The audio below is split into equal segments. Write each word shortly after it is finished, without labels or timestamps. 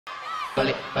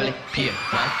bullet, bullet, peer,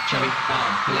 right, cherry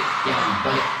bomb, bullet, young,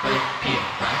 bullet, bullet, peer,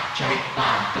 right, cherry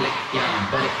bomb, bullet, young,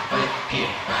 bullet, bullet, peer,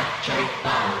 right, cherry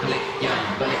bomb, bullet, young,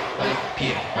 bullet, bullet,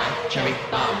 peer, right, cherry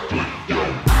bomb, bullet,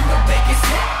 young. I'm the biggest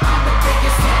hit, I'm the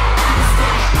biggest hit on the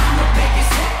stage. I'm the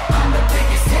biggest hit, I'm the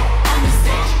biggest hit on the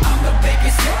stage. I'm the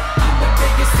biggest hit, I'm the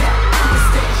biggest hit on the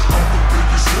stage. I'm the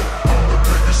biggest hit, I'm the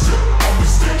biggest hit on the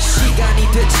stage. 시간이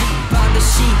되지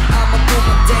반드시 아마 또만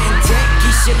땡땡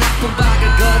기실 나쁜 박을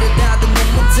걸으다도 못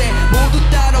못해 모두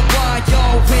따라와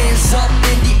your hands up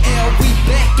in the air we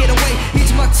back get away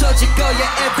이제 막 터질 거야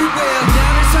everywhere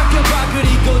나를 살펴봐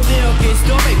그리고 내 어깨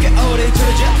스톰에 꽤 오래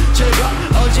터져 저거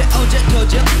언제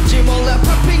터질지 몰라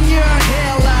popping your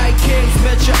hair like kings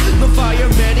metro no fire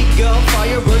let it go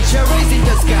fire will cherries in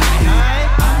the sky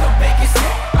I'm the biggest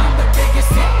hit I'm the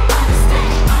biggest hit on the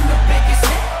stage I'm the biggest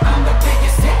hit I'm the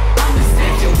biggest hit on the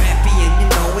stage if you're happy and you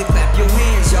know it clap your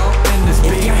hands yo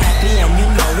if you're happy and you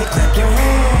know it clap your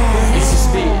hands this is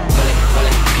speed bullet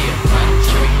bullet peer right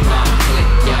cherry bomb bullet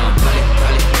young bullet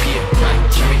bullet peer right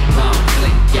cherry bomb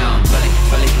bullet young bullet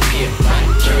bullet peer right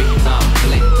cherry bomb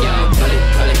bullet young bullet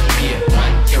bullet peer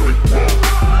right cherry bomb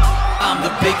I'm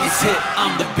the biggest hit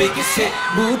I'm the biggest hit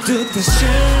모두 다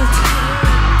shoot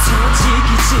터지기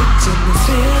직전의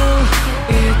feel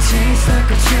It tastes like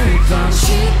a cherry bomb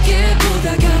쉽게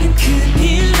보다가는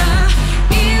큰일 나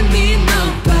이미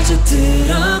넌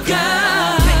빠져들어가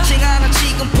팬층 하나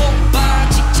지금 폭발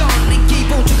직전에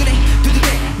기본 주근해 두드대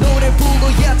노래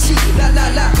불러야지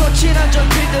랄랄라 거친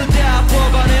안전피들 다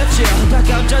뽑아냈지 다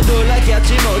깜짝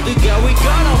놀라겠지 모두가 We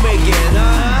gonna make it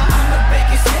I'm the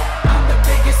biggest hit I'm the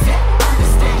biggest hit on the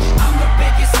stage I'm the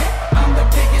biggest hit I'm the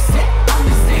biggest hit on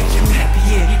the stage If you're happy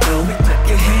and you know it clap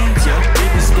your hands yo in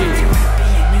the speed If you're happy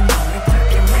and you know it clap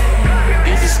your hands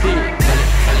in the speed bullet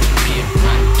bullet peer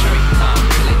right cherry bomb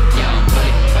bullet young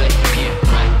bullet bullet peer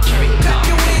right cherry bomb clap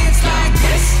your hands like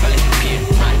this bullet peer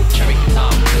right cherry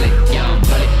bomb bullet young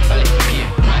bullet bullet peer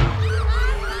right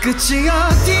끝이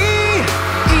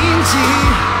어디인지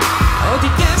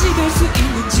어디까지 갈 수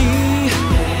있는지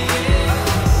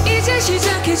이제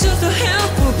시작해줘서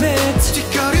help a bit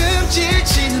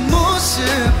뒷걸음질치는 모습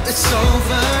It's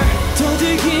over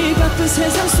더들기 바쁜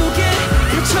세상 속에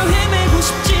갇혀 헤매고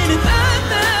싶지는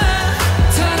않아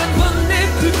다른 내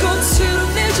불꽃으로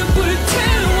내 전부를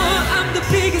태워 I'm the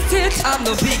biggest hit I'm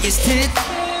the biggest hit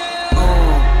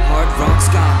Hard rock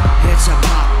ska hip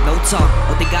hop no talk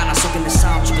어디 가나 속에 내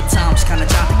sound 주변 times 가나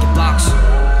잡히게 box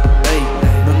Hey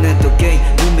넌내 덕에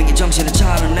분명히 정신을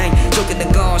차려내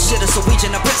쫓겨낸 건 싫어서 이제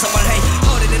나 뺏어만 해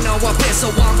어린애 너와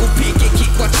뺏어왕고 비게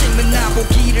기과 치면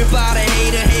나보기를 바래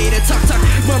Hater 탁탁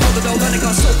뭘 먹어도 너네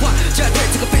건 so what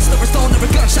잘될 테고 face never stone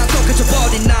never gunshot 또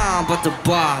그쳐버린 난 But the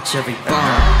bar cherry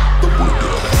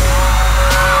bomb